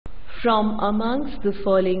From amongst the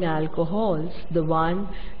following alcohols, the one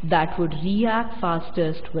that would react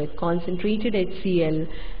fastest with concentrated HCl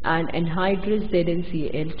and anhydrous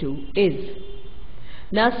ZnCl2 is.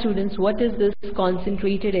 Now students, what is this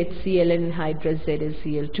concentrated HCl and anhydrous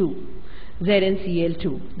ZnCl2?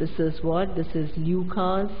 ZnCl2, this is what? This is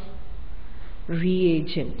Lucas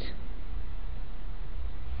reagent.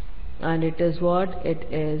 And it is what?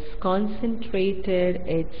 It is concentrated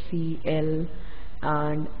HCl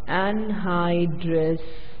and anhydrous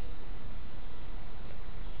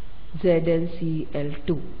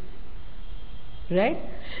ZnCl2. Right?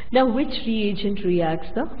 Now which reagent reacts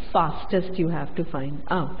the fastest, you have to find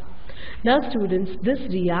out. Now students, this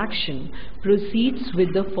reaction proceeds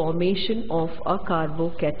with the formation of a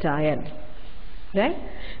carbocation. Right?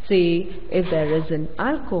 Say if there is an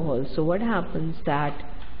alcohol, so what happens that,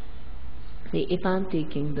 say if I am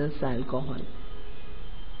taking this alcohol,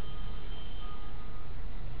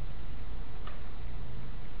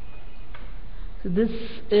 so this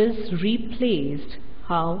is replaced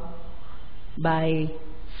how? By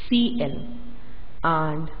Cl,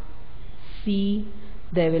 and C,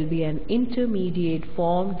 there will be an intermediate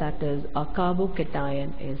form, that is a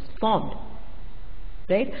carbocation is formed.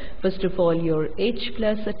 Right? First of all, your H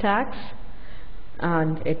plus attacks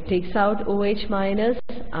and it takes out OH minus,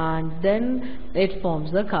 and then it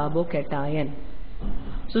forms the carbocation.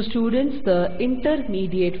 So students, the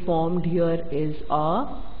intermediate formed here is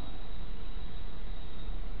a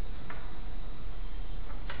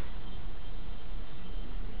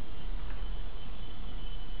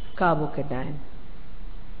carbocation.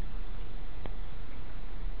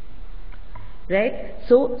 Right?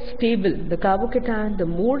 So stable, the carbocation, the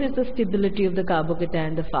more is the stability of the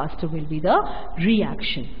carbocation, the faster will be the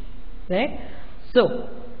reaction. Right? So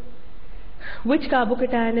which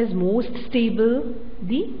carbocation is most stable?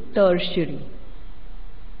 The tertiary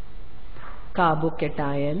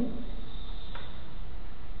carbocation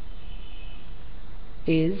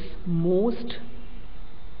is most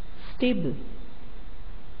stable.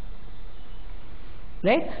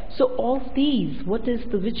 Right? So of these, which is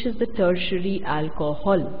the tertiary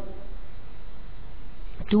alcohol?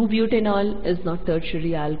 2-butanol is not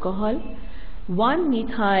tertiary alcohol.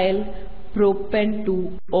 1-methyl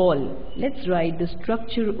propenol. Let's write the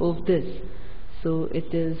structure of this. So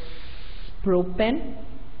it is propen,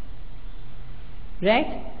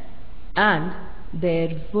 right? And there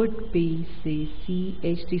would be, say,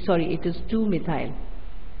 CH3, sorry, it is 2-methyl.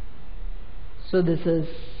 So this is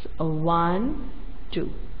a 1, 2.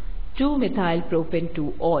 2-methyl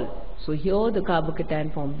propenol. So here the carbocation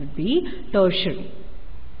form would be tertiary.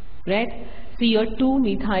 Right? See your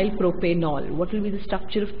 2-methyl propanol. What will be the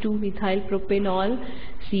structure of 2-methyl propanol?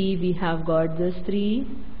 See, we have got this 3.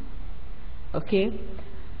 Okay.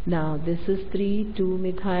 Now this is 3,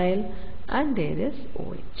 2-methyl, and there is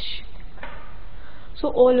OH. So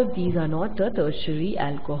all of these are not the tertiary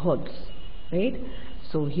alcohols. Right?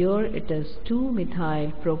 So here it is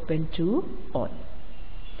 2-methyl propenol.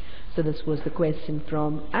 So this was the question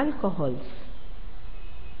from alcohols.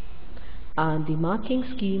 And the marking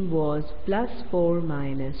scheme was +4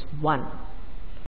 - 1.